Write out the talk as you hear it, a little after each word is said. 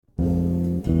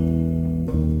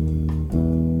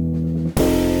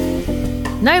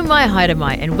No mai haere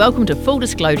mai, and welcome to Full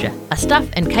Disclosure, a Stuff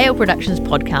and KL Productions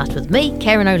podcast with me,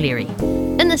 Karen O'Leary.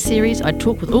 In this series, I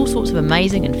talk with all sorts of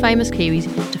amazing and famous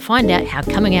Kiwis to find out how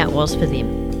coming out was for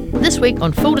them. This week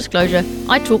on Full Disclosure,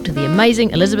 I talk to the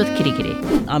amazing Elizabeth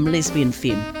Kerekere. I'm lesbian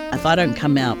femme. If I don't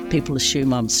come out, people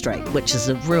assume I'm straight, which is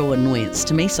a real annoyance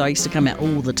to me. So I used to come out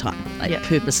all the time,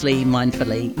 purposely,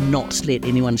 mindfully, not let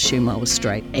anyone assume I was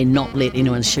straight and not let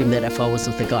anyone assume that if I was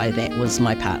with a guy, that was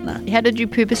my partner. How did you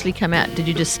purposely come out? Did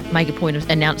you just make a point of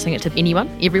announcing it to anyone,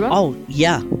 everyone? Oh,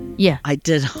 yeah. Yeah. I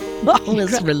did. I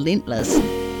was relentless.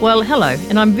 Well, hello,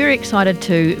 and I'm very excited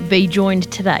to be joined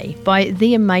today by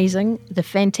the amazing, the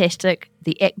fantastic,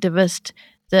 the activist,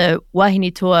 the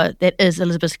wahine toa that is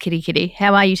Elizabeth Kerekere.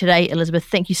 How are you today, Elizabeth?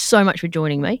 Thank you so much for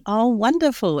joining me. Oh,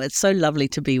 wonderful. It's so lovely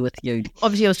to be with you.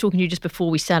 Obviously, I was talking to you just before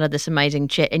we started this amazing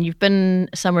chat, and you've been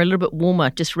somewhere a little bit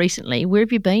warmer just recently. Where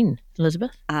have you been,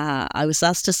 Elizabeth? I was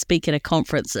asked to speak at a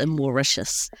conference in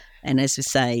Mauritius. And as we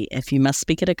say, if you must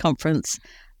speak at a conference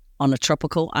on a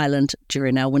tropical island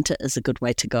during our winter is a good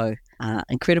way to go.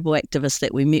 Incredible activists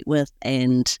that we met with,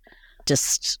 and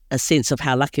just a sense of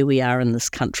how lucky we are in this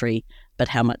country, but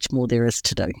how much more there is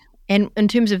to do. And in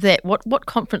terms of that, what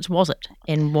conference was it,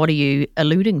 and what are you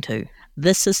alluding to?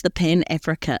 This is the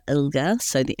Pan-Africa ILGA,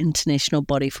 so the International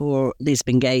Body for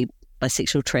Lesbian, Gay,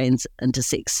 Bisexual, Trans,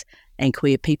 Intersex and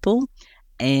Queer People.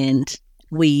 And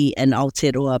we in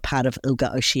Aotearoa are part of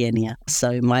ILGA Oceania.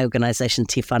 So my organisation,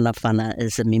 Te Whana Whana,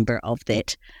 is a member of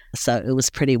that. So it was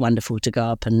pretty wonderful to go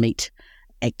up and meet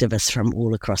activists from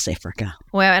all across Africa.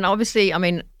 Wow, and obviously, I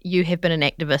mean, you have been an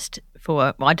activist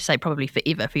for, well, I'd say probably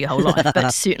forever, for your whole life,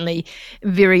 but certainly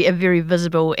very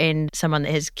visible and someone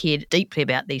that has cared deeply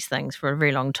about these things for a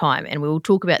very long time. And we will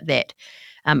talk about that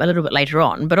a little bit later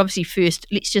on. But obviously first,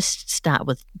 let's just start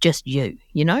with just you,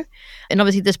 you know? And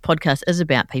obviously this podcast is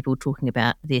about people talking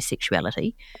about their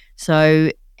sexuality. So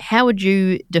how would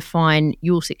you define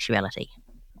your sexuality?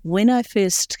 When I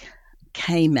first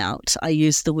came out, I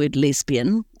used the word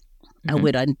lesbian, a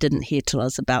word I didn't hear till I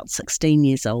was about 16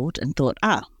 years old, and thought,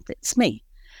 that's me.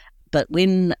 But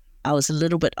when I was a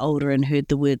little bit older and heard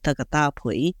the word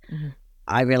takatāpui,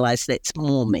 I realised that's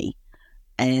more me.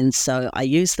 And so I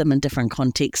use them in different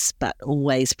contexts, but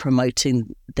always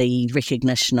promoting the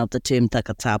recognition of the term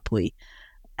takatāpui,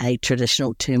 a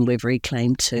traditional term we've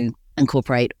reclaimed to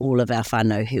incorporate all of our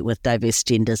whānau with diverse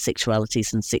genders,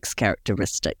 sexualities and sex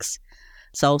characteristics.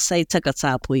 So I'll say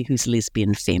takatāpui who's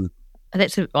lesbian femme.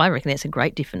 I reckon that's a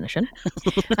great definition.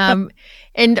 And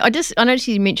I noticed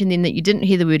you mentioned then that you didn't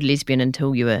hear the word lesbian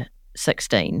until you were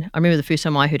 16. I remember the first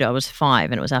time I heard it, I was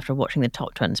 5, and it was after watching the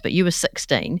Top Twins, but you were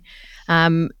 16.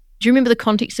 Do you remember the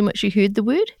context in which you heard the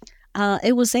word?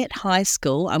 It was at high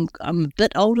school. I'm a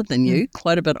bit older than you,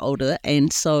 quite a bit older,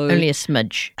 and so only a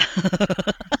smidge.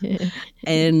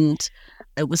 And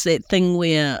it was that thing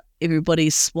where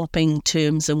everybody's swapping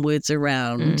terms and words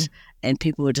around, and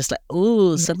people were just like,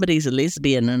 "Oh, somebody's a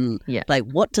lesbian," and like,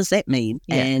 what does that mean?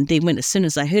 And then as soon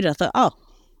as I heard it, I thought, "Oh,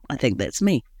 I think that's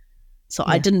me." So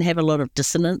I didn't have a lot of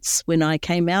dissonance when I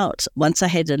came out. Once I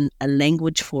had a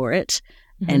language for it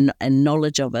and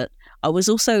knowledge of it, I was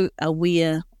also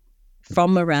aware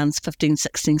from around 15,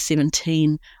 16,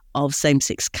 17 of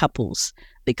same-sex couples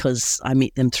because I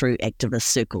met them through activist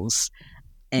circles.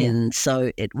 And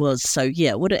so it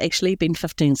would have actually been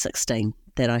 15, 16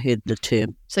 that I heard the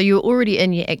term. So you were already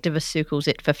in your activist circles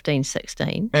at 15,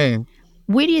 16.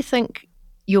 Where do you think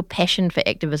your passion for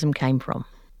activism came from?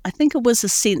 I think it was a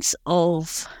sense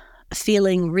of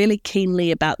feeling really keenly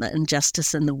about the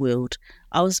injustice in the world.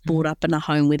 I was brought up in a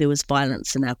home where there was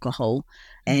violence and alcohol,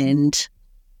 and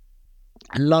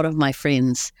a lot of my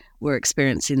friends were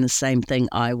experiencing the same thing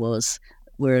I was.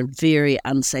 We're in very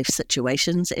unsafe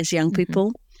situations as young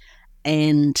people,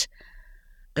 and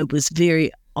it was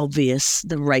very obvious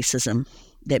the racism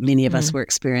that many of us were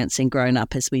experiencing growing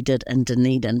up as we did in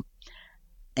Dunedin.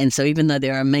 And so even though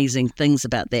there are amazing things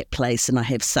about that place and I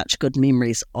have such good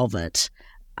memories of it,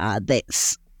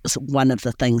 that's one of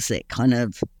the things that kind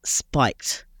of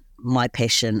spiked my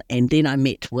passion. And then I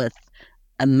met with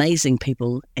amazing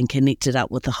people and connected up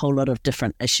with a whole lot of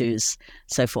different issues.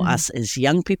 So for us as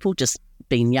young people, just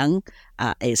being young,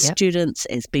 as students,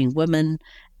 as being women,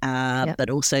 but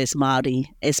also as Māori,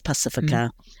 as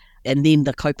Pasifika, and then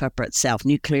the kaupapa itself,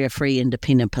 Nuclear Free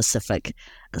Independent Pacific,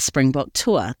 Springbok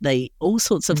Tour, all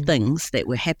sorts of things that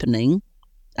were happening,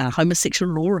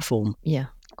 homosexual law reform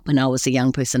when I was a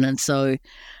young person. And so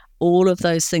all of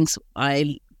those things,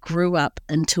 I grew up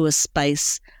into a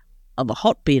space of a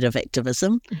hotbed of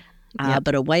activism,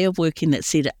 but a way of working that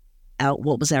set out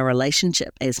what was our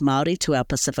relationship as Māori to our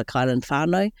Pacific Island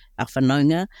whānau, our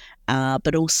whanaunga,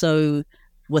 but also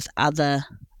with other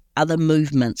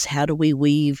movements? How do we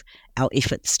weave our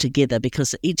efforts together?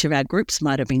 Because each of our groups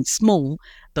might have been small,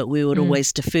 but we would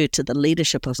always defer to the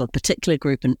leadership of a particular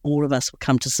group, and all of us would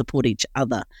come to support each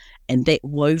other. And that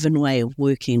woven way of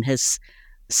working has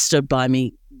stood by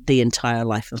me the entire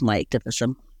life of my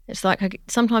activism. It's like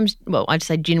sometimes, well, I'd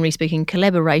say generally speaking,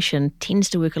 collaboration tends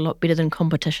to work a lot better than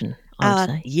competition, I would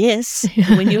say. Yes.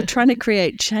 When you're trying to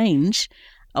create change,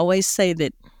 I always say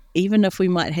that even if we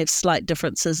might have slight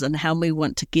differences in how we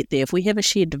want to get there, if we have a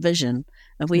shared vision,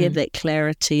 if we have that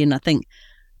clarity, and I think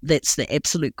that's the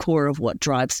absolute core of what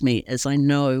drives me, is I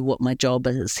know what my job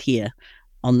is here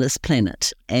on this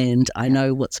planet, and I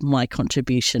know what's my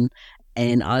contribution,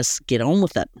 and I just get on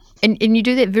with it. And you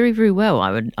do that very, very well,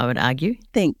 I would argue.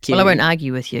 Thank you. Well, I won't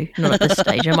argue with you, not at this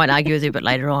stage. I might argue with you a bit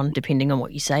later on, depending on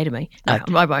what you say to me. No,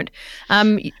 okay. I won't.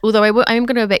 Although I am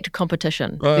going to go back to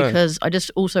competition, because I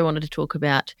just also wanted to talk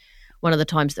about one of the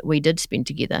times that we did spend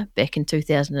together back in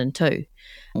 2002.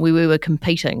 We were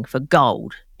competing for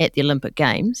gold at the Olympic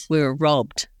Games. We were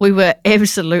robbed. We were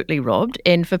absolutely robbed.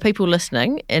 And for people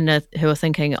listening who are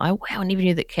thinking, oh, wow, I never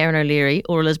knew that Karen O'Leary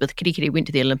or Elizabeth Kerekere went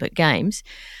to the Olympic Games.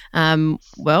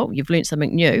 Well, you've learnt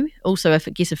something new. Also, I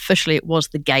guess officially it was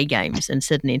the Gay Games in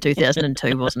Sydney in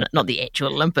 2002, wasn't it? Not the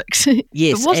actual Olympics.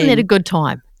 Yes. But wasn't that a good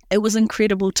time? It was an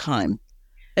incredible time.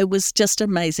 It was just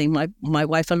amazing. My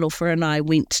wife Alofa and I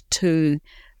went to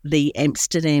the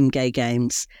Amsterdam Gay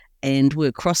Games, and we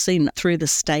were crossing through the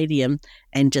stadium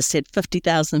and just had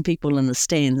 50,000 people in the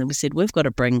stands. And we said, we've got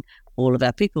to bring all of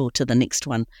our people to the next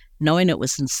one, knowing it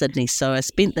was in Sydney. So I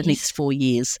spent the next 4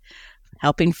 years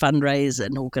helping fundraise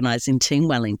and organising Team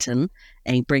Wellington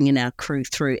and bringing our crew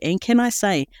through. And can I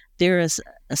say, there is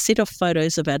a set of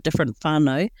photos of our different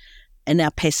whānau in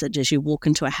our passage as you walk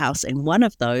into a house, and one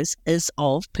of those is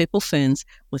of purple ferns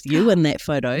with you in that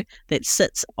photo that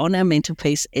sits on our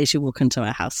mantelpiece as you walk into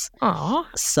our house. Aww.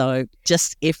 So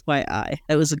just FYI,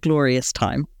 it was a glorious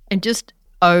time. And just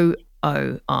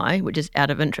OOI, which is out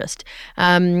of interest,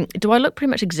 do I look pretty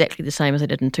much exactly the same as I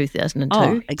did in 2002?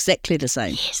 Oh, exactly the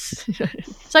same. Yes.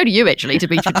 So do you, actually, to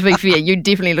be fair. You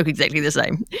definitely look exactly the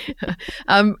same.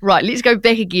 Right, let's go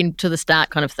back again to the start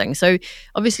kind of thing. So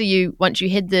obviously once you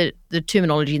had the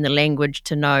terminology and the language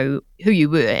to know who you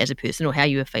were as a person or how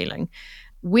you were feeling,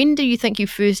 when do you think you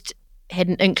first had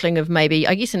an inkling of maybe,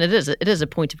 I guess, and it is a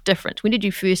point of difference. When did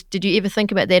you ever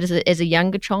think about that as a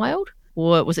younger child?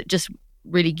 Or was it just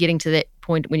really getting to that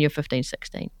point when you're 15,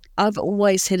 16? I've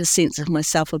always had a sense of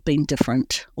myself of being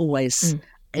different, always.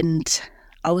 And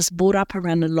I was brought up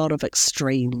around a lot of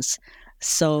extremes.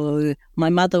 So my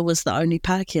mother was the only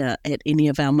Pākehā at any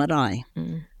of our marae.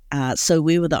 So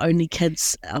we were the only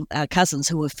kids, our cousins,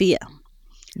 who were fair.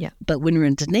 Yeah. But when we were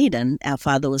in Dunedin, our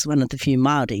father was one of the few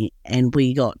Māori, and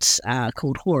we got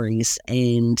called horis,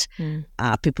 and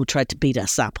people tried to beat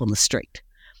us up on the street.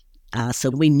 So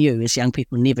we knew as young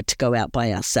people never to go out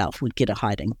by ourselves. We'd get a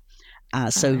hiding.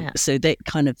 So that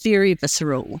kind of very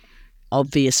visceral,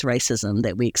 obvious racism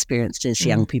that we experienced as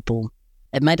young people,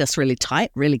 it made us really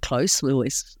tight, really close. We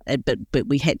always, but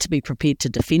we had to be prepared to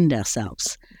defend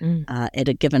ourselves at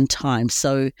a given time.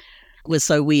 So it was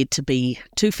so weird to be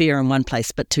too fair in one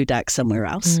place but too dark somewhere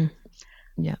else.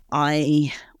 Yeah,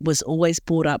 I was always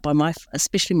brought up by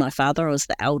especially my father. I was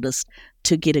the eldest,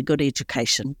 to get a good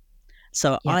education.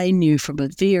 So I knew from a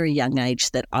very young age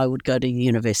that I would go to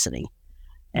university.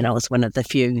 And I was one of the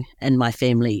few in my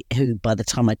family who, by the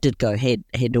time I did go, had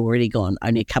already gone.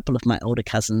 Only a couple of my older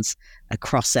cousins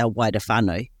across our wider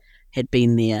whānau had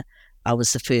been there. I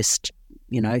was the first,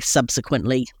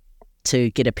 subsequently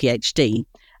to get a PhD,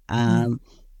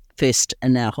 first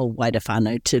in our whole wider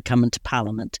whānau to come into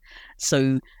Parliament.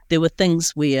 So there were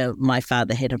things where my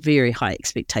father had a very high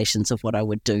expectations of what I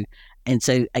would do. And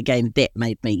so, again, that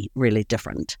made me really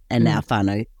different in our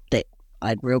whānau, that I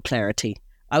had real clarity.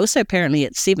 I also apparently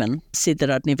at 7 said that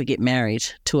I'd never get married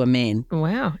to a man.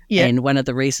 Wow. Yeah. And one of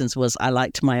the reasons was I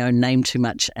liked my own name too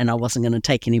much and I wasn't going to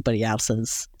take anybody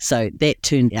else's. So that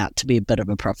turned out to be a bit of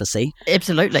a prophecy.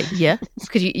 Think yeah.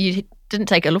 Because you didn't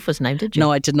take Alofa's name, did you?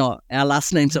 No, I did not. Our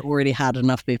last names are already hard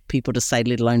enough for people to say,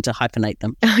 let alone to hyphenate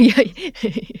them. Oh, yeah.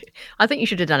 I think you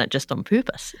should have done it just on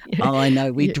purpose. Oh, I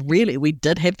know. We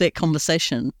did have that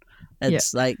conversation.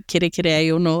 It's like, kerekere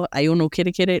aiono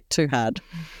kerekere, too hard.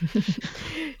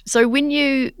 So when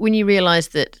you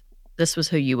realised that this was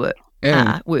who you were,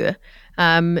 who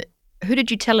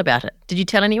did you tell about it? Did you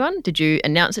tell anyone? Did you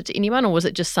announce it to anyone? Or was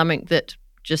it just something that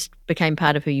just became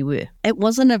part of who you were? It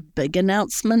wasn't a big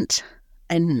announcement.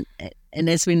 And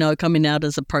as we know, coming out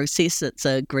is a process. It's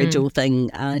a gradual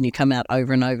thing, and you come out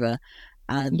over and over.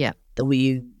 where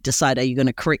you decide, are you going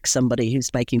to correct somebody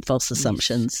who's making false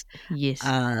assumptions? Yes.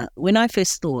 When I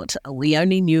first thought, we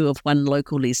only knew of one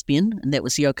local lesbian, and that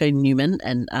was Yoko Newman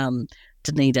and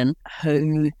Dunedin,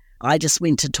 who I just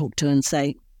went to talk to and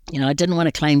say, I didn't want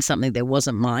to claim something that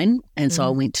wasn't mine. And so I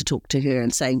went to talk to her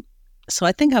and say, so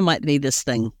I think I might be this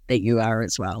thing that you are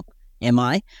as well. Am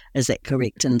I? Is that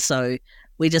correct? And so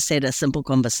we just had a simple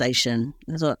conversation.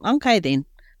 I thought, okay then.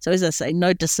 So as I say,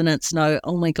 no dissonance, no,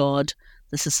 oh my God,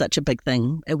 this is such a big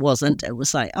thing. It wasn't. It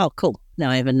was like, oh, cool. Now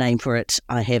I have a name for it.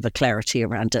 I have a clarity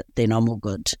around it. Then I'm all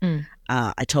good.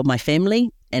 I told my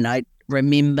family, and I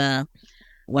remember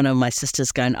one of my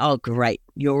sisters going, oh, great,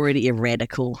 you're already a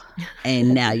radical,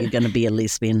 and now you're going to be a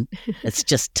lesbian. It's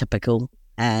just typical.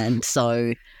 And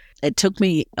so it took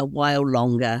me a while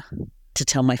longer to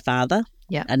tell my father,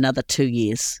 another 2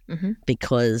 years,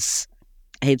 because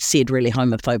he had said really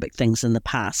homophobic things in the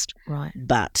past. Right.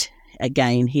 But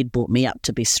again, he'd brought me up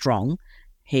to be strong.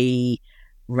 He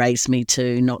raised me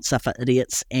to not suffer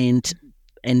idiots and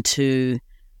to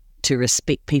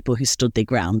respect people who stood their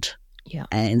ground. Yeah.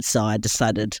 And so I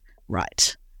decided,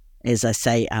 right, as I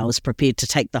say, I was prepared to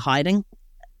take the hiding,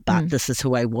 but this is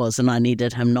who I was, and I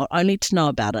needed him not only to know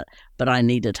about it, but I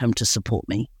needed him to support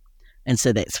me. And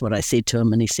so that's what I said to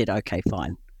him, and he said, okay,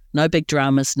 fine. No big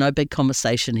dramas, no big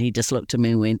conversation. He just looked at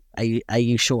me and went, are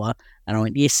you sure? And I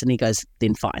went, yes. And he goes,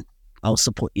 then fine, I'll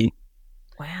support you.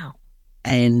 Wow.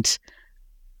 And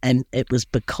it was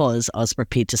because I was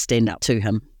prepared to stand up to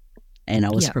him, and I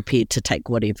was prepared to take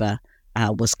whatever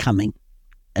was coming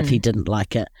if he didn't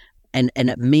like it. And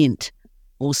it meant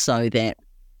also that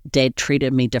Dad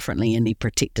treated me differently, and he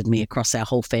protected me across our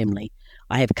whole family.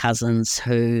 I have cousins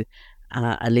who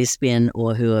are lesbian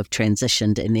or who have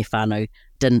transitioned, and their whānau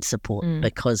didn't support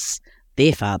because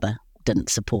their father didn't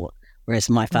support, whereas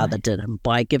my father did. And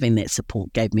by giving that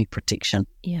support, gave me protection.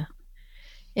 Yeah.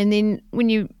 And then when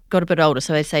you got a bit older,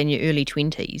 so they say in your early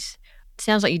 20s, it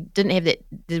sounds like you didn't have that,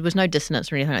 there was no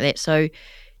dissonance or anything like that. So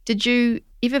did you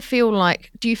ever feel like,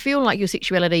 do you feel like your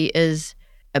sexuality is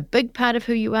a big part of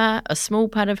who you are, a small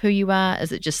part of who you are?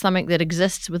 Is it just something that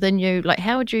exists within you? Like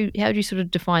how would you sort of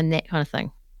define that kind of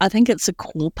thing? I think it's a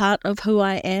core part of who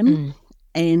I am,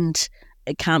 and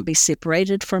it can't be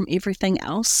separated from everything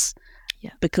else.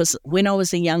 Yeah. Because when I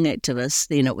was a young activist,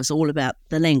 then it was all about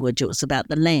the language, it was about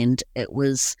the land, it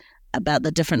was about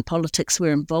the different politics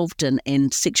we're involved in,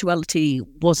 and sexuality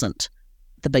wasn't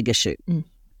the big issue.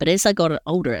 But as I got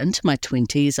older, into my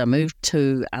 20s, I moved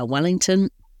to Wellington,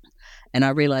 and I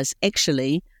realised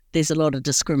actually there's a lot of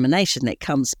discrimination that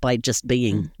comes by just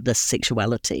being this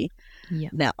sexuality. Yeah.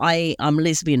 Now, I'm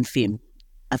lesbian femme.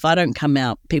 If I don't come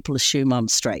out, people assume I'm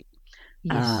straight,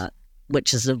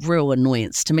 which is a real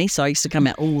annoyance to me. So I used to come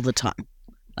out all the time,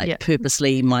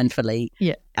 purposely, mindfully,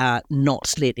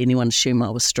 not let anyone assume I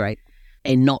was straight,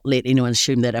 and not let anyone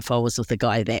assume that if I was with a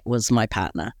guy, that was my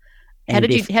partner. How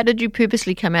did you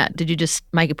purposely come out? Did you just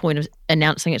make a point of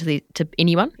announcing it to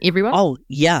anyone, everyone? Oh,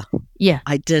 yeah. Yeah.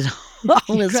 I did. I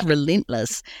was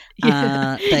relentless.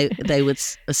 They would,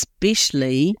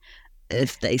 especially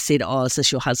if they said, oh, is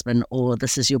this your husband or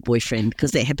this is your boyfriend?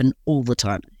 Because that happened all the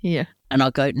time. Yeah. And I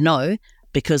go, no,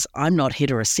 because I'm not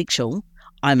heterosexual,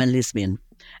 I'm a lesbian.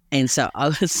 And so I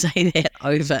would say that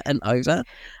over and over.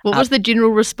 What was the general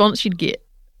response you'd get?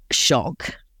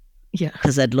 Shock. Yeah.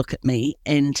 Because they'd look at me.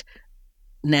 And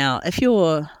now, if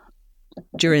you're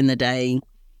during the day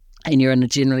and you're in a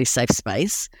generally safe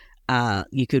space,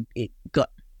 you could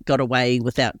got away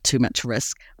without too much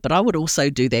risk. But I would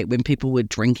also do that when people were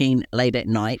drinking late at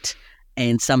night,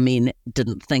 and some men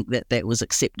didn't think that was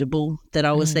acceptable, that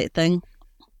I was that thing.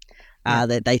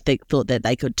 That they thought that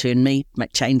they could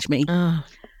change me.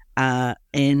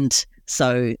 And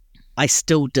so I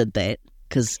still did that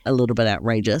because a little bit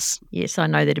outrageous. Yes, I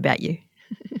know that about you.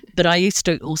 But I used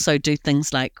to also do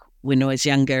things like when I was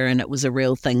younger, and it was a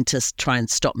real thing to try and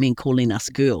stop men calling us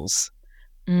girls.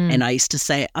 And I used to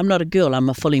say, I'm not a girl, I'm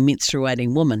a fully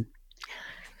menstruating woman.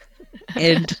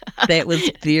 And that was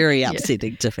very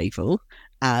upsetting to people,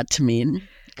 to men,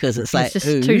 because it's like, it's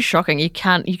just too shocking.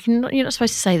 You're not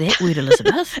supposed to say that word,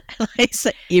 Elizabeth. I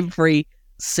say every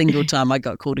single time I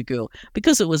got called a girl,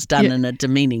 because it was done in a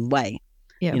demeaning way.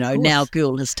 Yeah, now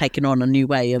girl has taken on a new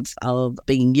way of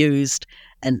being used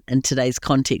in today's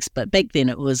context. But back then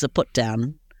it was a put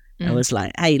down. It was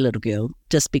like, hey, little girl,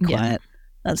 just be quiet.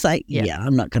 It's like,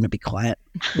 I'm not going to be quiet.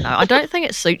 No, I don't think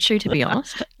it suits you, to be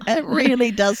honest. It really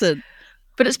doesn't.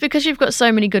 But it's because you've got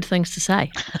so many good things to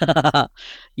say.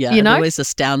 It always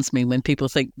astounds me when people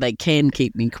think they can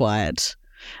keep me quiet.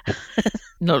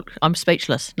 No, I'm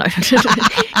speechless. No.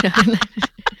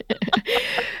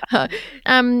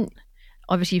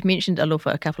 obviously you've mentioned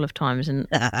Alofa a couple of times, and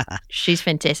she's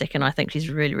fantastic, and I think she's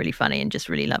really, really funny and just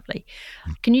really lovely.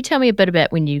 Can you tell me a bit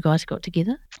about when you guys got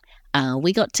together?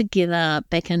 We got together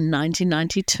back in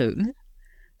 1992.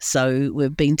 So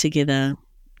we've been together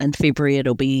in February.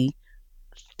 It'll be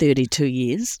 32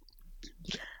 years.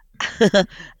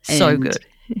 So good.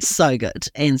 So good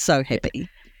and so happy.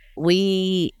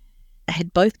 We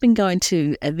had both been going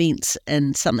to events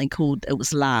in something called, it was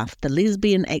LARF, the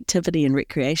Lesbian Activity and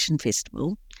Recreation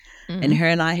Festival. And her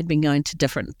and I had been going to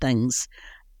different things.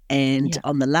 And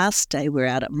on the last day, we were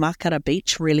out at Makara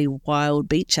Beach, really wild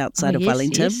beach outside of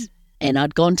Wellington. Yes. And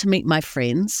I'd gone to meet my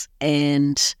friends.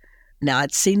 And now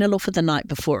I'd seen Alofa the night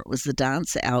before. It was the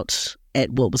dance out at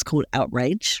what was called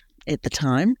Outrage at the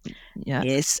time. Yeah.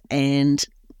 Yes. And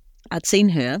I'd seen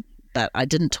her, but I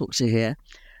didn't talk to her.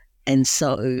 And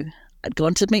so I'd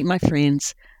gone to meet my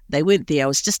friends. They weren't there. I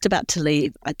was just about to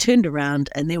leave. I turned around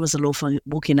and there was Alofa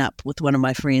walking up with one of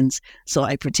my friends. So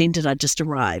I pretended I'd just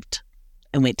arrived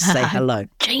and went to say hello.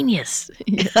 Genius.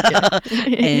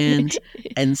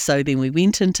 And so then we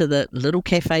went into the little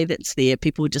cafe that's there.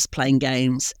 People were just playing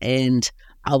games, and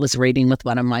I was reading with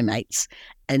one of my mates,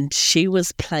 and she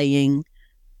was playing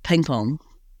ping pong,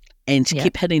 and she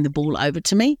kept hitting the ball over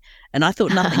to me, and I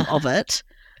thought nothing of it.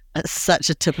 It's such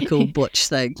a typical butch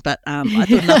thing, but I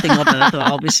thought nothing of it. I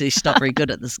thought, obviously, she's not very good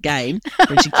at this game,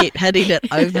 but she kept hitting it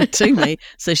over to me,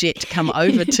 so she had to come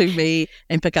over to me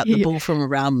and pick up the ball from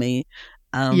around me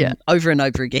over and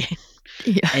over again.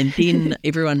 And then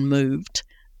everyone moved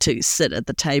to sit at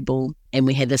the table, and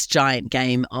we had this giant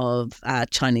game of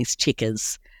Chinese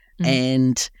checkers,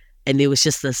 and there was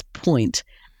just this point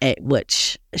at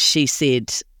which she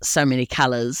said so many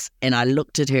colours, and I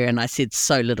looked at her and I said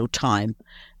so little time.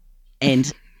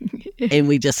 And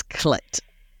we just clicked.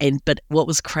 But what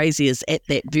was crazy is at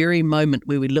that very moment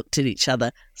where we looked at each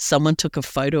other, someone took a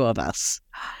photo of us.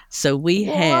 So we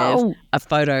have a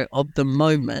photo of the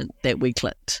moment that we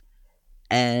clicked.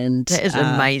 And that is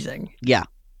amazing. Yeah,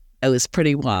 it was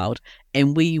pretty wild.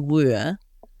 And we were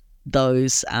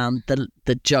those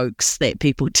the jokes that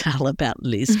people tell about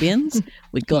lesbians.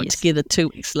 We got together 2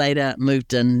 weeks later,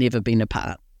 moved in, never been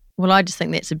apart. Well, I just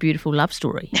think that's a beautiful love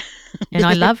story. And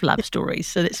I love love stories,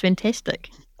 so that's fantastic.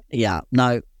 Yeah,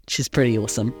 no, she's pretty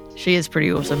awesome. She is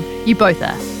pretty awesome. You both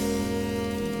are.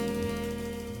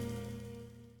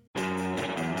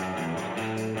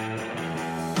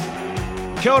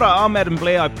 Kia ora, I'm Adam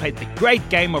Blair. I played the great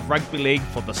game of rugby league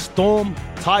for the Storm,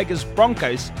 Tigers,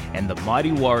 Broncos and the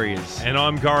Mighty Warriors. And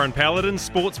I'm Goran Paladin,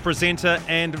 sports presenter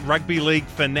and rugby league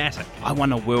fanatic. I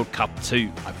won a World Cup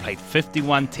too. I played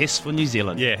 51 tests for New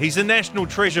Zealand. Yeah, he's a national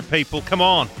treasure, people. Come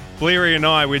on. Blairy and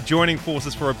I, we're joining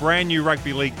forces for a brand new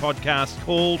rugby league podcast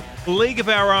called League of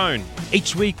Our Own.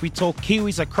 Each week we talk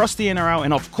Kiwis across the NRL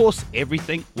and of course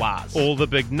everything was. All the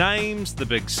big names, the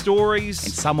big stories.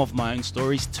 And some of my own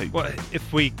stories too. Well,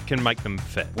 if we can make them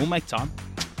fit. We'll make time.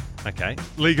 Okay.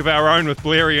 League of Our Own with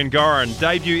Blairy and Goran.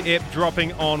 Debut ep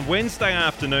dropping on Wednesday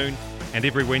afternoon and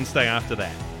every Wednesday after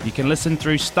that. You can listen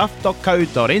through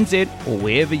stuff.co.nz or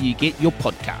wherever you get your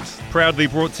podcasts. Proudly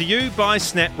brought to you by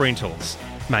Snap Rentals.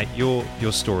 Mate, your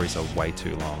stories are way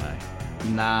too long, eh?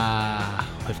 Nah,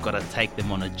 we've got to take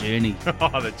them on a journey.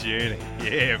 Oh, the journey.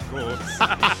 Yeah, of course.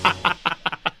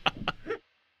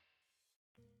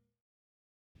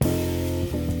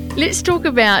 Let's talk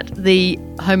about the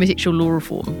homosexual law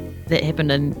reform that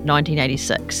happened in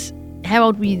 1986. How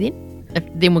old were you then?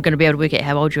 Then we're going to be able to work out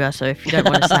how old you are, so if you don't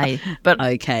want to say. But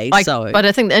okay, but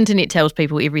I think the internet tells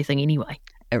people everything anyway.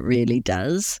 It really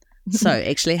does. So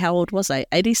actually, how old was I?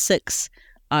 86.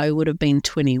 I would have been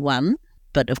 21,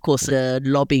 but of course the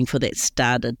lobbying for that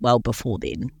started well before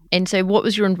then. And so what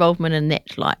was your involvement in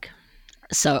that like?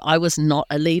 So I was not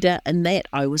a leader in that.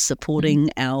 I was supporting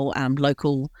our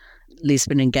local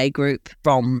lesbian and gay group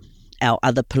from our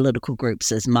other political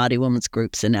groups as Māori women's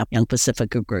groups and our Young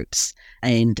Pacifica groups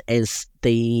and as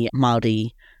the Māori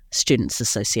Students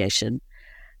Association.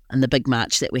 And the big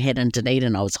march that we had in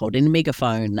Dunedin, I was holding a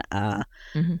megaphone.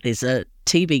 There's a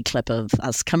TV clip of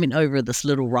us coming over this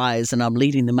little rise and I'm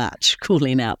leading the march,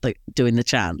 calling out, doing the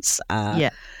chants.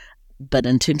 But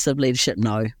in terms of leadership,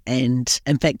 no. And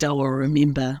in fact, I will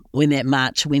remember when that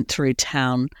march went through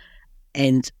town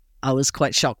and I was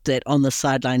quite shocked that on the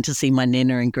sideline to see my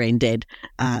nana and granddad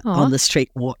on the street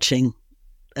watching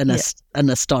in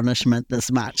astonishment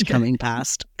this march coming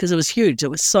past because it was huge.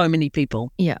 It was so many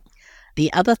people. Yeah.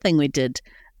 The other thing we did,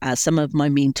 some of my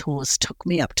mentors took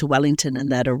me up to Wellington and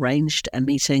they'd arranged a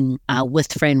meeting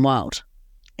with Fran Wild.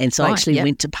 And so I actually yep.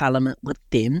 went to Parliament with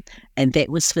them, and that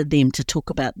was for them to talk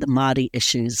about the Māori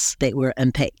issues that were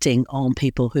impacting on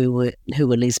people who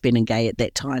were lesbian and gay at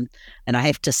that time. And I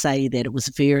have to say that it was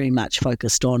very much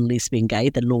focused on lesbian gay.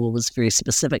 The law was very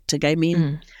specific to gay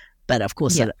men, but of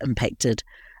course it impacted,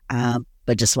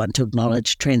 but just want to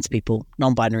acknowledge trans people,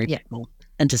 non-binary people,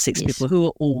 intersex people who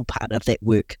are all part of that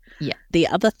work. Yeah. The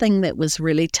other thing that was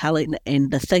really telling, and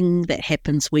the thing that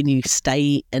happens when you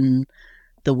stay in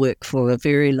the work for a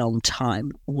very long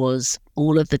time, was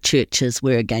all of the churches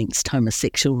were against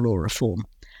homosexual law reform,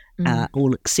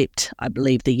 all except, I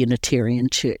believe, the Unitarian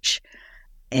Church.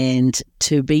 And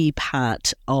to be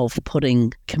part of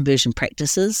putting conversion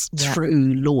practices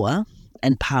through law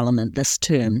in Parliament this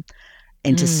term,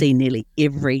 and to see nearly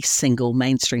every single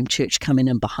mainstream church coming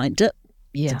in behind it,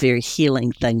 it's a very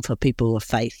healing thing for people of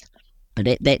faith. But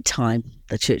at that time,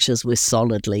 the churches were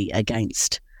solidly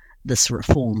against this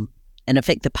reform. And in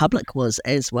fact, the public was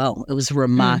as well. It was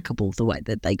remarkable the way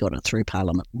that they got it through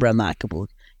Parliament. Remarkable,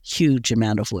 huge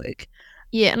amount of work.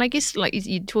 Yeah, and I guess like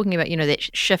you're talking about, that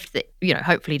shift that,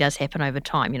 hopefully does happen over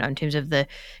time, in terms of the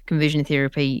conversion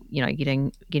therapy,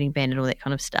 getting banned and all that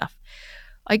kind of stuff.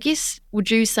 I guess, would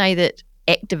you say that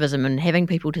activism and having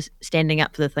people standing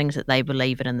up for the things that they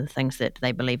believe in and the things that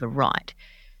they believe are right,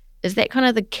 is that kind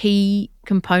of the key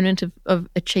component of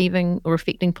achieving or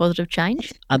affecting positive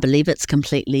change? I believe it's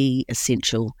completely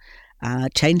essential.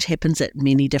 Change happens at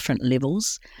many different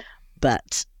levels,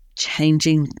 but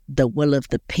changing the will of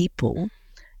the people,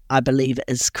 I believe,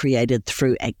 is created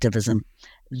through activism,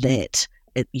 that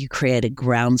you create a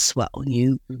groundswell,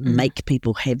 you make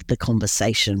people have the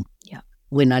conversation. Yeah.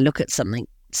 When I look at something,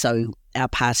 so our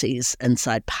parties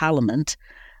inside Parliament,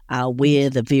 we're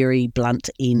the very blunt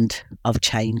end of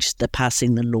change, the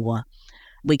passing the law.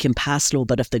 We can pass law,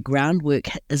 but if the groundwork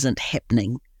isn't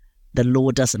happening, the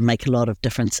law doesn't make a lot of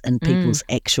difference in people's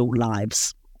actual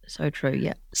lives. So true,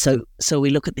 yeah. So we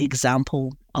look at the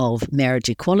example of marriage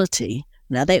equality.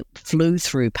 Now that flew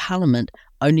through Parliament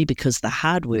only because the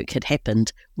hard work had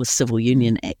happened with civil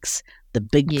union acts, the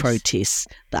big protests,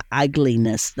 the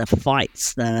ugliness, the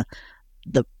fights,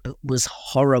 it was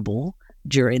horrible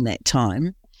during that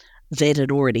time. That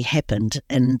had already happened,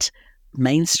 and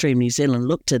mainstream New Zealand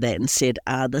looked at that and said,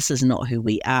 this is not who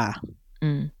we are.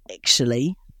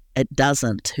 Actually, it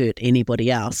doesn't hurt anybody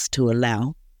else to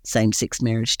allow same-sex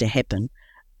marriage to happen.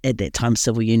 At that time,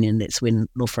 civil union, that's when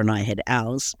Lofa and I had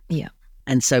ours. Yeah.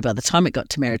 And so by the time it got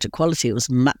to marriage equality, it was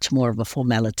much more of a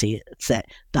formality. It's that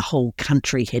the whole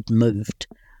country had moved.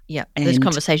 Yeah, those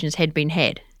conversations had been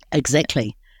had.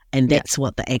 Exactly. And that's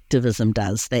what the activism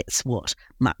does. That's what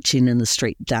marching in the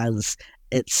street does.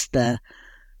 It's the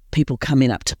people coming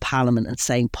up to Parliament and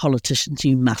saying, politicians,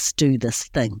 you must do this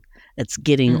thing. It's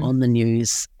getting on the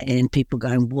news and people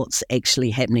going, what's actually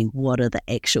happening? What are the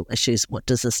actual issues? What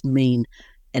does this mean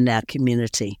in our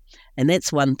community? And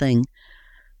that's one thing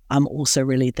I'm also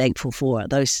really thankful for.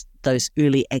 Those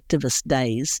early activist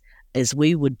days, is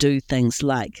we would do things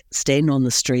like stand on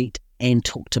the street and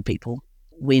talk to people.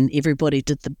 When everybody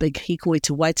did the big hikoi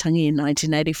to Waitangi in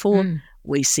 1984,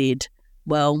 we said,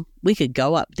 well, we could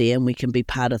go up there and we can be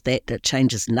part of that. That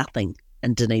changes nothing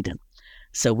in Dunedin.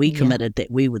 So we committed that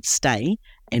we would stay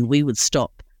and we would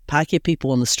stop Pākehā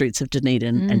people on the streets of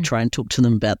Dunedin and try and talk to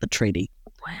them about the treaty.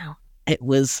 Wow. It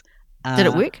was... Did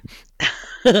it work?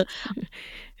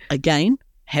 Again,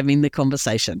 having the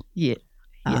conversation. Yeah.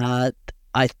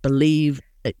 I believe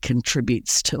it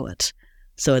contributes to it.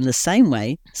 So in the same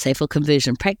way, say for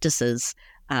conversion practices,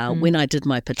 when I did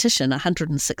my petition,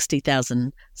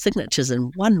 160,000 signatures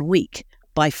in 1 week,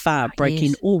 by far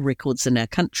breaking all records in our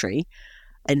country.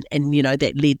 And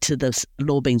that led to this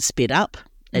law being sped up,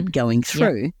 it going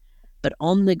through. Yep. But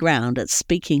on the ground, it's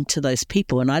speaking to those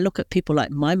people. And I look at people like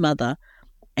my mother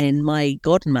and my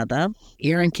godmother,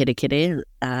 Erin Kerekere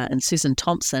and Susan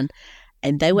Thompson,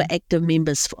 and they were active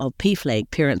members of PFLAG,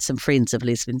 Parents and Friends of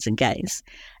Lesbians and Gays.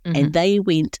 And they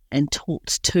went and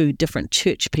talked to different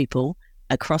church people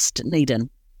across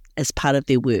Dunedin as part of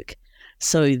their work.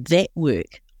 So that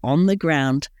work on the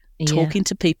ground, talking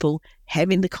to people,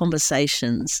 having the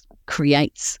conversations,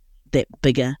 creates that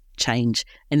bigger change.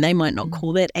 And they might not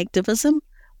call that activism,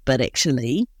 but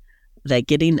actually they're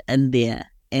getting in there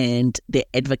and they're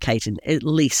advocating. At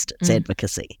least it's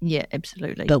advocacy. Yeah,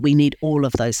 absolutely. But we need all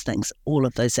of those things, all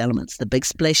of those elements, the big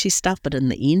splashy stuff, but in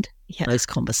the end, those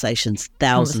conversations,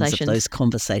 thousands of those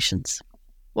conversations.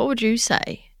 What would you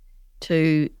say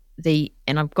to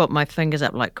and I've got my fingers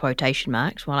up like quotation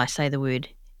marks while I say the word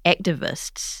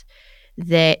activists,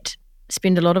 that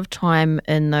spend a lot of time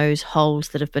in those holes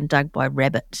that have been dug by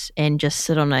rabbits and just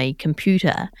sit on a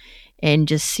computer and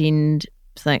just send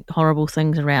horrible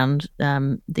things around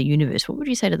the universe, what would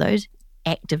you say to those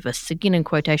activists, again in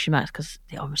quotation marks, because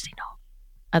they're obviously not?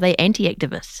 Are they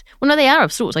anti-activists? Well, no, they are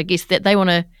of sorts, I guess, that they want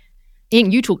to...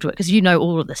 You talk to it because you know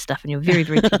all of this stuff and you're very,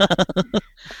 very...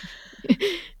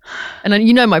 And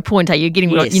you know my point, You're getting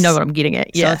Yes. you know what I'm getting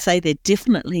at. So Yeah. I'd say they're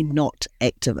definitely not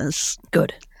activists.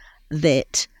 Good.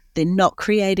 That they're not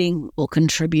creating or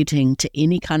contributing to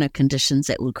any kind of conditions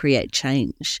that will create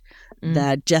change.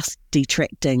 They're just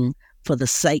detracting for the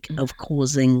sake of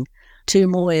causing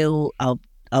turmoil,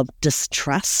 of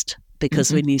distrust,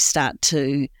 because when you start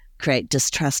to create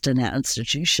distrust in our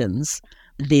institutions,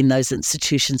 then those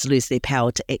institutions lose their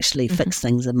power to actually fix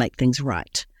things and make things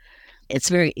right. It's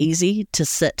very easy to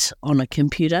sit on a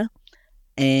computer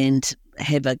and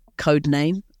have a code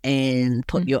name and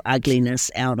put your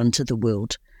ugliness out into the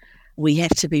world. We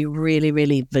have to be really,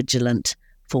 really vigilant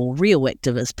for real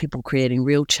activists, people creating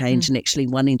real change and actually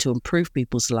wanting to improve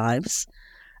people's lives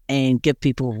and give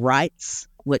people rights,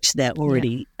 which they're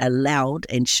already allowed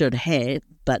and should have,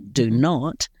 but do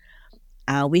not.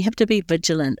 We have to be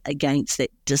vigilant against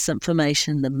that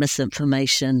disinformation, the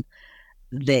misinformation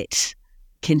that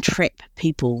can trap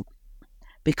people,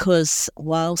 because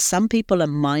while some people are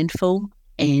mindful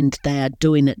and they are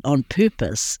doing it on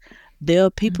purpose, there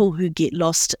are people who get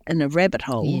lost in a rabbit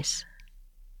hole. Yes.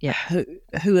 Yeah.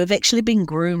 Who have actually been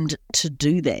groomed to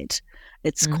do that.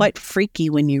 It's quite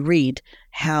freaky when you read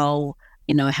how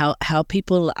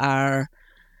people are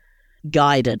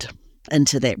guided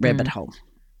into that rabbit hole.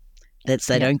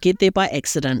 They don't get there by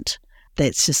accident.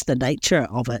 That's just the nature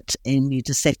of it, and you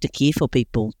just have to care for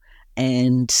people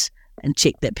and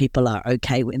check that people are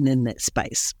okay when in that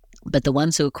space. But the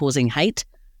ones who are causing hate,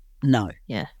 no,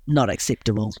 not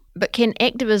acceptable. But can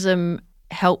activism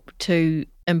help to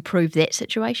improve that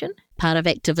situation? Part of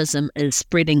activism is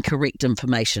spreading correct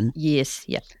information. Yes,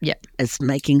 yeah. Is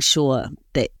making sure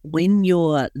that when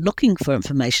you're looking for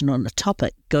information on a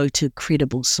topic, go to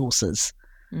credible sources.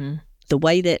 The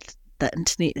way that the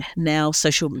internet now,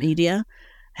 social media,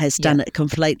 has done it,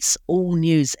 conflates all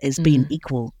news as being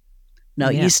equal. No,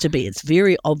 it used to be. It's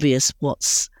very obvious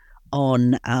what's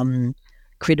on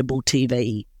credible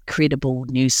TV, credible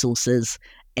news sources,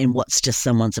 and what's just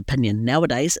someone's opinion.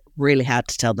 Nowadays, really hard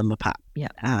to tell them apart.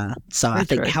 So I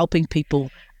think helping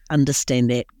people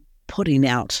understand that, putting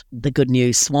out the good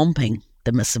news, swamping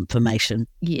the misinformation,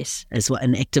 is what,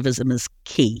 and activism is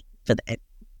key for that.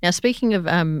 Now, speaking of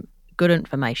good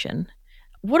information,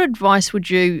 what advice would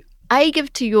you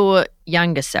give to your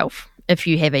younger self, if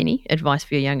you have any advice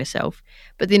for your younger self,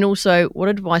 but then also what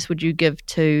advice would you give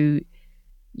to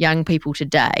young people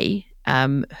today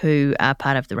who are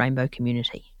part of the rainbow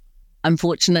community? I'm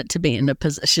fortunate to be in a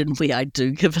position where I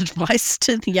do give advice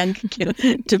to the young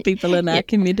to people in our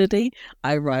community.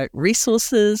 I write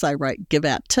resources, give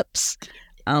out tips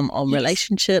on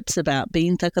relationships, about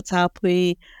being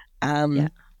takatāpui.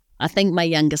 I think my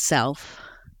younger self,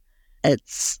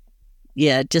 it's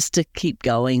just to keep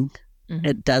going.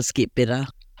 It does get better,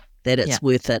 that it's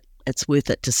worth it. It's worth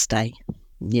it to stay.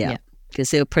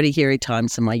 Because there were pretty hairy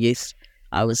times in my youth.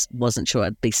 I wasn't sure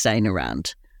I'd be staying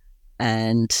around.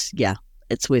 And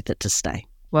it's worth it to stay.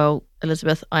 Well,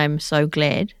 Elizabeth, I'm so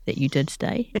glad that you did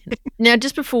stay. Now,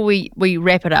 just before we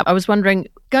wrap it up, I was wondering,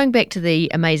 going back to the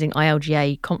amazing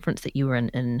ILGA conference that you were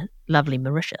in lovely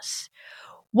Mauritius,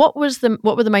 what were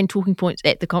the main talking points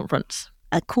at the conference?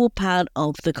 A core part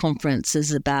of the conference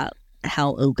is about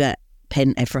how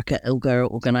Pan-Africa ILGA are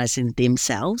organising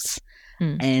themselves.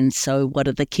 And so what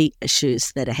are the key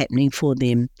issues that are happening for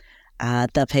them?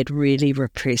 They've had really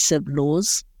repressive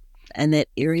laws in that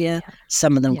area,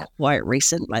 some of them quite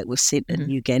recent, like we've seen in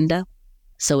Uganda.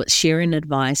 So it's sharing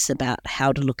advice about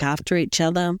how to look after each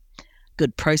other,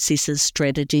 good processes,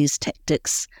 strategies,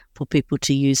 tactics for people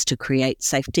to use to create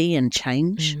safety and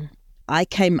change. I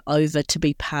came over to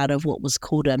be part of what was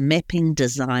called a Mapping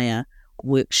Desire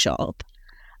workshop,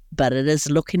 but it is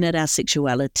looking at our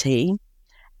sexuality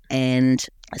and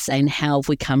saying how have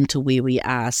we come to where we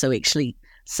are. So actually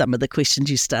some of the questions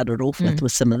you started off with were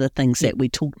some of the things that we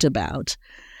talked about,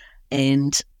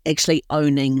 and actually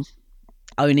owning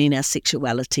our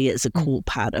sexuality is a core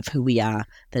part of who we are.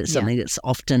 That is something that's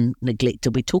often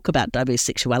neglected. We talk about diverse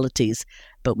sexualities,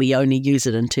 but we only use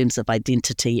it in terms of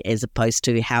identity as opposed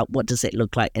to what does that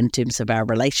look like in terms of our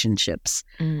relationships,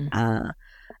 and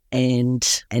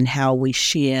how we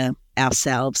share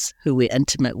ourselves, who we're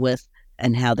intimate with,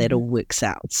 and how that all works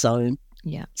out. So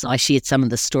I shared some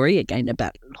of the story again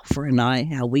about Lofa and I,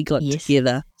 how we got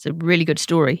together. It's a really good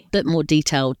story. A bit more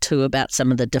detail too about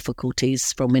some of the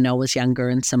difficulties from when I was younger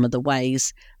and some of the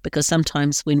ways, because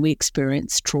sometimes when we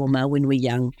experience trauma when we're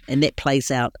young, and that plays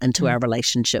out into our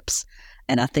relationships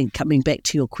And I think coming back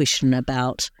to your question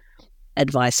about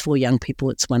advice for young people,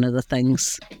 it's one of the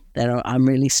things that I'm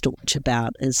really staunch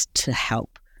about, is to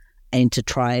help and to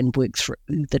try and work through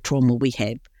the trauma we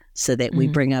have so that we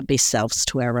bring our best selves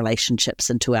to our relationships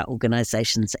and to our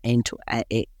organisations and to our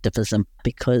activism,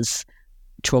 because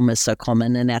trauma is so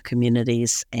common in our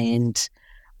communities, and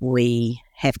we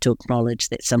have to acknowledge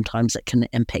that sometimes it can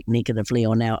impact negatively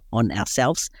on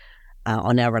ourselves,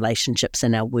 on our relationships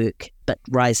and our work, but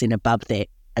rising above that,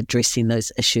 addressing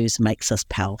those issues makes us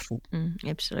powerful.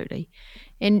 Absolutely.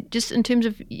 And just in terms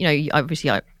of,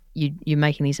 obviously you're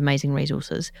making these amazing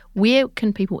resources, where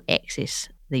can people access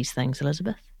these things,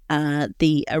 Elizabeth?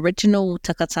 The original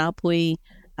takatāpui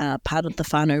part of the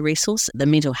whānau resource, the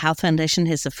Mental Health Foundation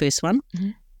has the first one,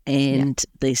 and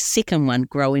the second one,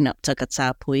 Growing Up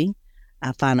Takatāpui,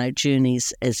 whānau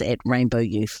Journeys, is at Rainbow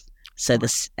Youth. So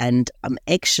and I'm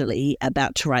actually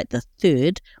about to write the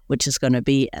third, which is going to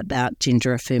be about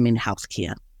gender-affirming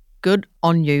healthcare. Good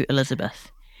on you,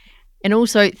 Elizabeth. And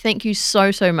also, thank you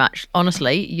so, so much.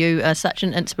 Honestly, you are such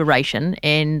an inspiration,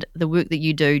 and the work that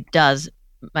you do does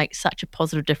make such a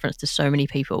positive difference to so many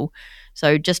people.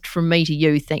 So just from me to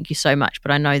you, thank you so much. But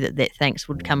I know that thanks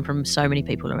would come from so many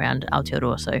people around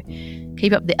Aotearoa. So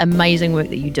keep up the amazing work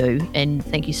that you do, and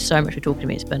thank you so much for talking to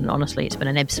me. It's been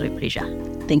an absolute pleasure.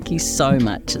 Thank you so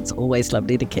much. It's always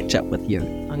lovely to catch up with you.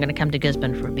 I'm going to come to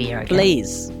Gisborne for a beer, okay?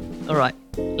 Please. All right.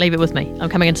 Leave it with me. I'm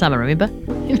coming in summer, remember?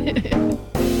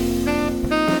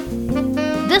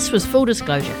 This was Full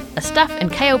Disclosure, a Stuff and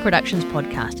KL Productions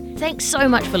podcast. Thanks so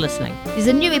much for listening. There's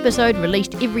a new episode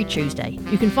released every Tuesday.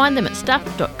 You can find them at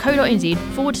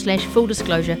stuff.co.nz/full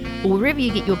disclosure or wherever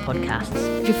you get your podcasts.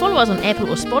 If you follow us on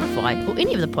Apple or Spotify or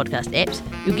any of the podcast apps,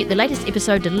 you'll get the latest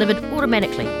episode delivered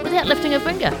automatically without lifting a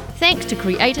finger. Thanks to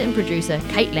creator and producer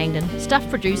Kate Langdon, staff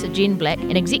producer Jen Black,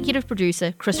 and executive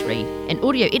producer Chris Reed, and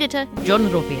audio editor John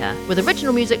Ropiha, with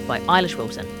original music by Eilish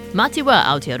Wilson. Mā te wā,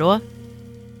 Aotearoa.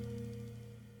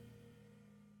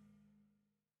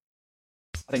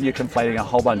 I think you're conflating a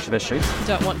whole bunch of issues.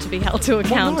 Don't want to be held to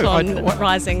account on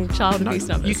rising child abuse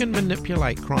numbers. You can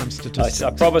manipulate crime statistics.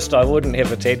 I promised I wouldn't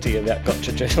have a ted to you about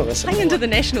gotcha journalism. Playing into the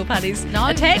National Party's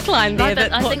attack line there.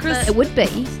 I think it would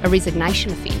be a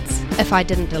resignation offence if I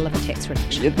didn't deliver tax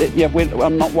reduction.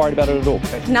 I'm not worried about it at all.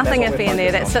 Nothing iffy in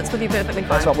there. That sits with you perfectly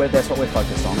fine. That's what we're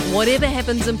focused on. Whatever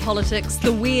happens in politics,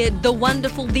 the weird, the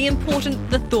wonderful, the important,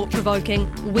 the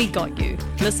thought-provoking, we got you.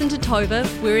 Listen to Tova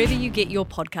wherever you get your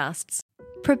podcasts.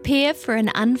 Prepare for an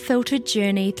unfiltered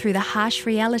journey through the harsh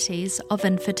realities of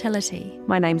infertility.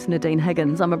 My name's Nadine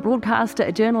Higgins. I'm a broadcaster,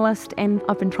 a journalist, and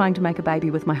I've been trying to make a baby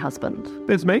with my husband.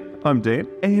 That's me. I'm Dan,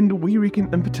 and we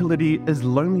reckon infertility is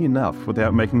lonely enough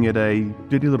without making it a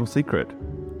dirty little secret.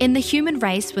 In The Human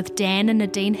Race with Dan and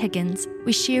Nadine Higgins,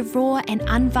 we share raw and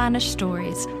unvarnished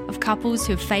stories of couples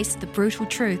who have faced the brutal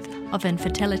truth of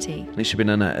infertility. Unless you've been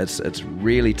in it, it's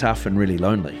really tough and really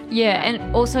lonely. Yeah, and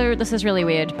also, this is really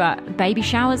weird, but baby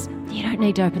showers, you don't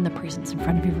need to open the presents in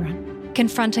front of everyone.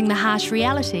 Confronting the harsh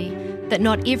reality that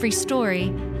not every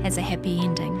story has a happy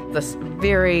ending. This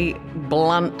very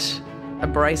blunt,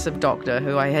 abrasive doctor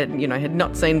who I had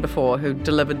not seen before, who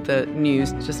delivered the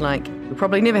news just like, you'll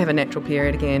probably never have a natural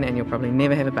period again and you'll probably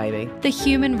never have a baby. The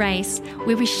Human Race,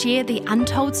 where we share the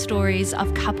untold stories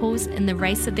of couples in the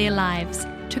race of their lives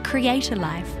to create a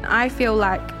life. I feel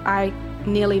like I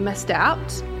nearly missed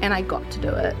out and I got to do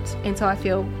it, and so I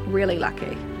feel really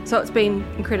lucky. So it's been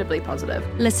incredibly positive.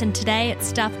 Listen today at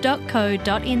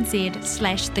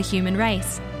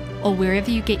stuff.co.nz/thehumanrace or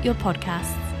wherever you get your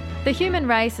podcasts. The Human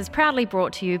Race is proudly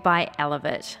brought to you by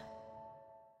Elevate.